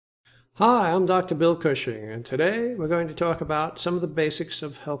Hi, I'm Dr. Bill Cushing, and today we're going to talk about some of the basics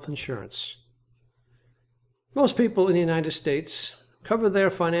of health insurance. Most people in the United States cover their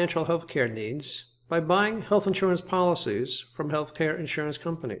financial health care needs by buying health insurance policies from healthcare insurance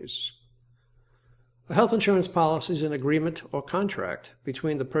companies. A health insurance policy is an agreement or contract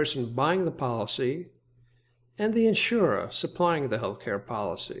between the person buying the policy and the insurer supplying the healthcare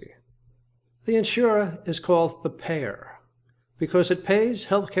policy. The insurer is called the payer because it pays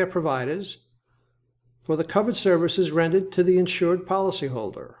healthcare providers for the covered services rendered to the insured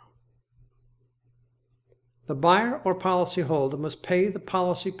policyholder. The buyer or policyholder must pay the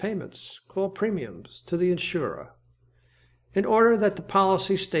policy payments, called premiums, to the insurer in order that the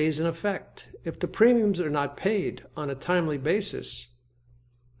policy stays in effect. If the premiums are not paid on a timely basis,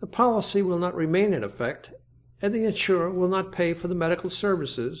 the policy will not remain in effect and the insurer will not pay for the medical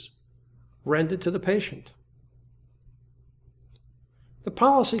services rendered to the patient. The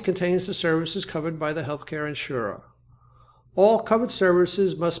policy contains the services covered by the healthcare insurer. All covered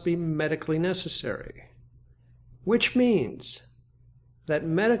services must be medically necessary, which means that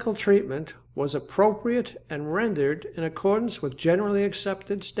medical treatment was appropriate and rendered in accordance with generally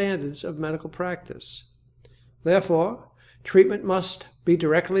accepted standards of medical practice. Therefore, treatment must be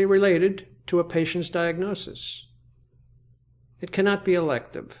directly related to a patient's diagnosis. It cannot be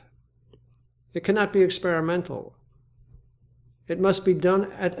elective. It cannot be experimental. It must be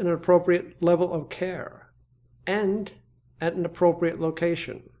done at an appropriate level of care and at an appropriate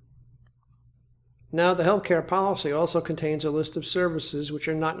location. Now, the healthcare policy also contains a list of services which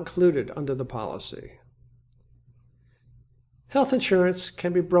are not included under the policy. Health insurance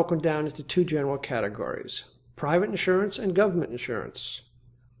can be broken down into two general categories: private insurance and government insurance.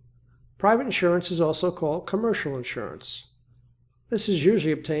 Private insurance is also called commercial insurance. This is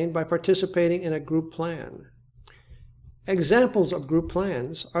usually obtained by participating in a group plan. Examples of group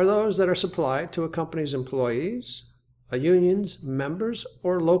plans are those that are supplied to a company's employees, a union's members,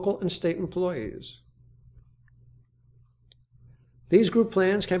 or local and state employees. These group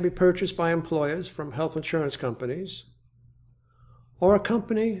plans can be purchased by employers from health insurance companies, or a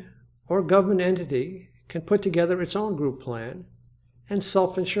company or government entity can put together its own group plan and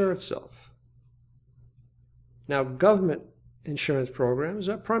self-insure itself. Now, government insurance programs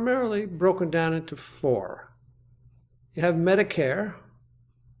are primarily broken down into four. You have Medicare,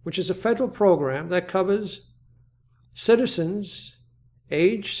 which is a federal program that covers citizens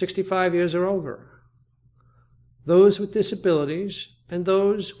age 65 years or over, those with disabilities, and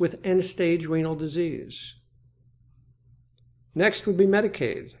those with end-stage renal disease. Next would be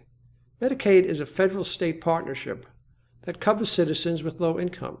Medicaid. Medicaid is a federal-state partnership that covers citizens with low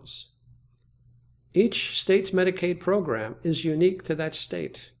incomes. Each state's Medicaid program is unique to that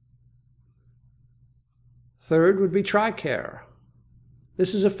state. Third would be TRICARE.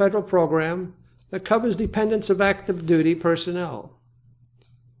 This is a federal program that covers dependents of active duty personnel,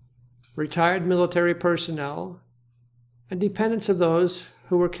 retired military personnel, and dependents of those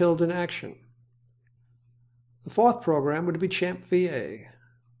who were killed in action. The fourth program would be CHAMP VA.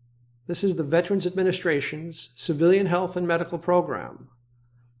 This is the Veterans Administration's civilian health and medical program.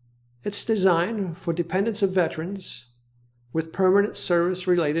 It's designed for dependents of veterans with permanent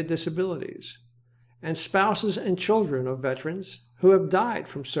service-related disabilities and spouses and children of veterans who have died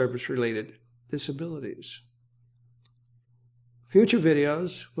from service-related disabilities. Future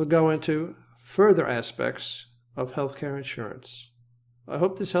videos will go into further aspects of healthcare insurance. I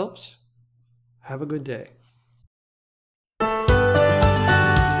hope this helps. Have a good day.